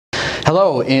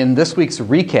Hello, in this week's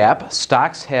recap,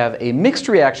 stocks have a mixed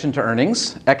reaction to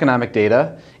earnings, economic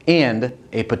data, and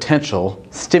a potential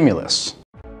stimulus.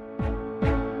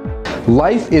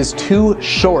 Life is too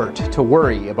short to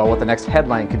worry about what the next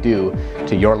headline could do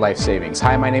to your life savings.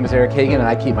 Hi, my name is Eric Hagan, and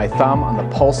I keep my thumb on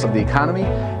the pulse of the economy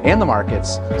and the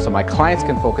markets so my clients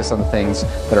can focus on the things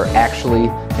that are actually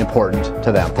important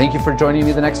to them. Thank you for joining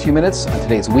me the next few minutes on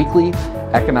today's weekly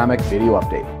economic video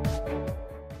update.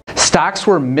 Stocks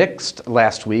were mixed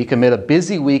last week amid a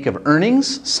busy week of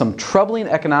earnings, some troubling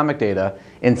economic data,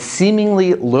 and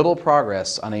seemingly little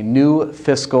progress on a new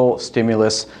fiscal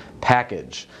stimulus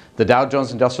package. The Dow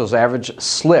Jones Industrial Average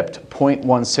slipped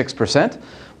 0.16%,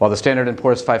 while the Standard &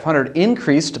 Poor's 500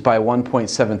 increased by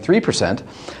 1.73%.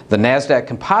 The NASDAQ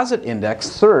Composite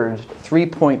Index surged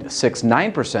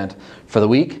 3.69% for the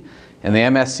week, and the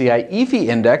MSCI EAFE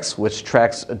Index, which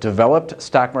tracks developed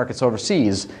stock markets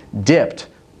overseas, dipped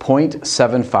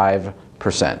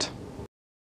 0.75%.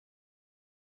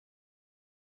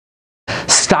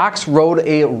 Stocks rode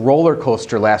a roller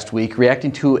coaster last week,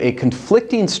 reacting to a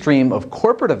conflicting stream of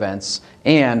corporate events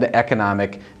and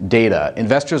economic data.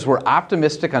 Investors were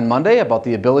optimistic on Monday about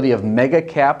the ability of mega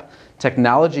cap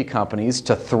technology companies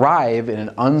to thrive in an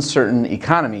uncertain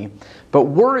economy, but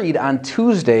worried on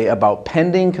Tuesday about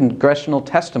pending congressional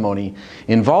testimony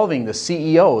involving the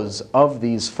CEOs of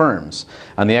these firms.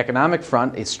 On the economic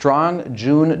front, a strong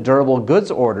June durable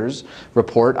goods orders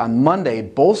report on Monday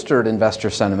bolstered investor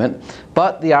sentiment,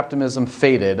 but the optimism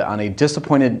faded on a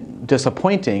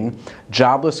disappointing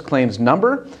jobless claims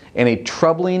number and a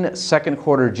troubling second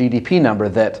quarter GDP number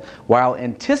that, while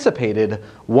anticipated,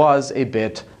 was a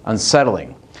bit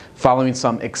unsettling. Following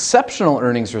some exceptional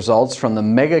earnings results from the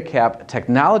mega cap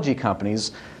technology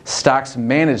companies, stocks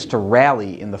managed to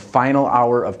rally in the final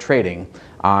hour of trading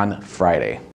on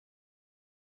Friday.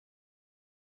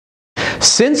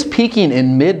 Since peaking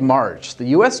in mid-March, the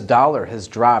US dollar has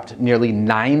dropped nearly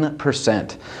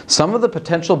 9%. Some of the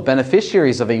potential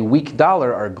beneficiaries of a weak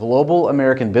dollar are global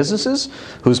American businesses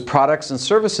whose products and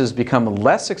services become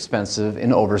less expensive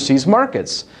in overseas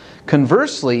markets.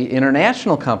 Conversely,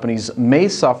 international companies may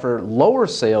suffer lower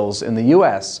sales in the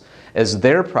US as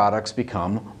their products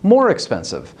become more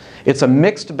expensive. It's a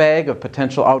mixed bag of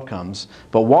potential outcomes,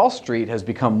 but Wall Street has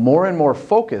become more and more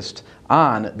focused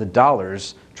on the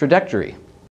dollar's trajectory.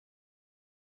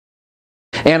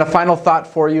 And a final thought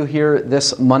for you here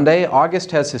this Monday. August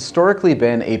has historically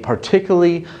been a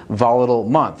particularly volatile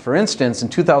month. For instance, in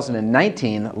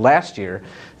 2019, last year,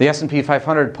 the S&P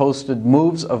 500 posted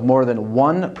moves of more than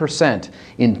 1%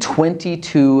 in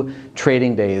 22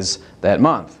 trading days that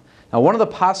month. Now, one of the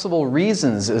possible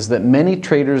reasons is that many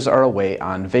traders are away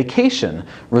on vacation,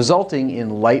 resulting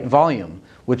in light volume,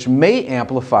 which may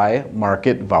amplify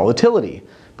market volatility.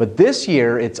 But this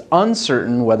year, it's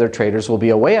uncertain whether traders will be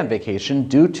away on vacation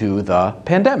due to the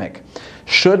pandemic.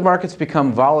 Should markets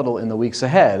become volatile in the weeks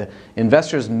ahead,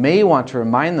 investors may want to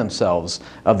remind themselves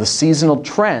of the seasonal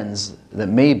trends that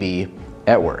may be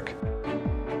at work.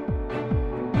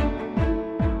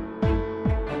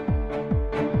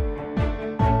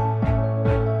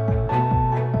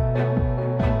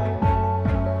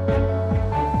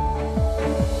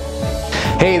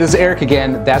 Hey, this is Eric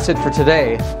again. That's it for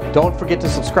today. Don't forget to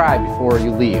subscribe before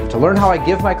you leave. To learn how I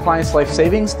give my clients' life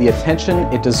savings the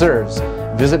attention it deserves,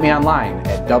 visit me online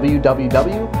at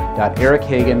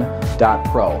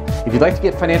www.erichagan.pro. If you'd like to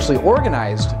get financially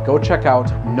organized, go check out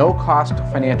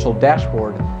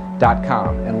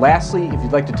NoCostFinancialDashboard.com. And lastly, if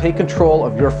you'd like to take control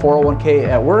of your 401k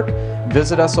at work,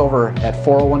 visit us over at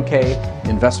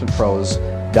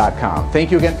 401kinvestmentpros.com.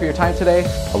 Thank you again for your time today.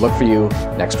 I'll look for you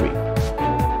next week.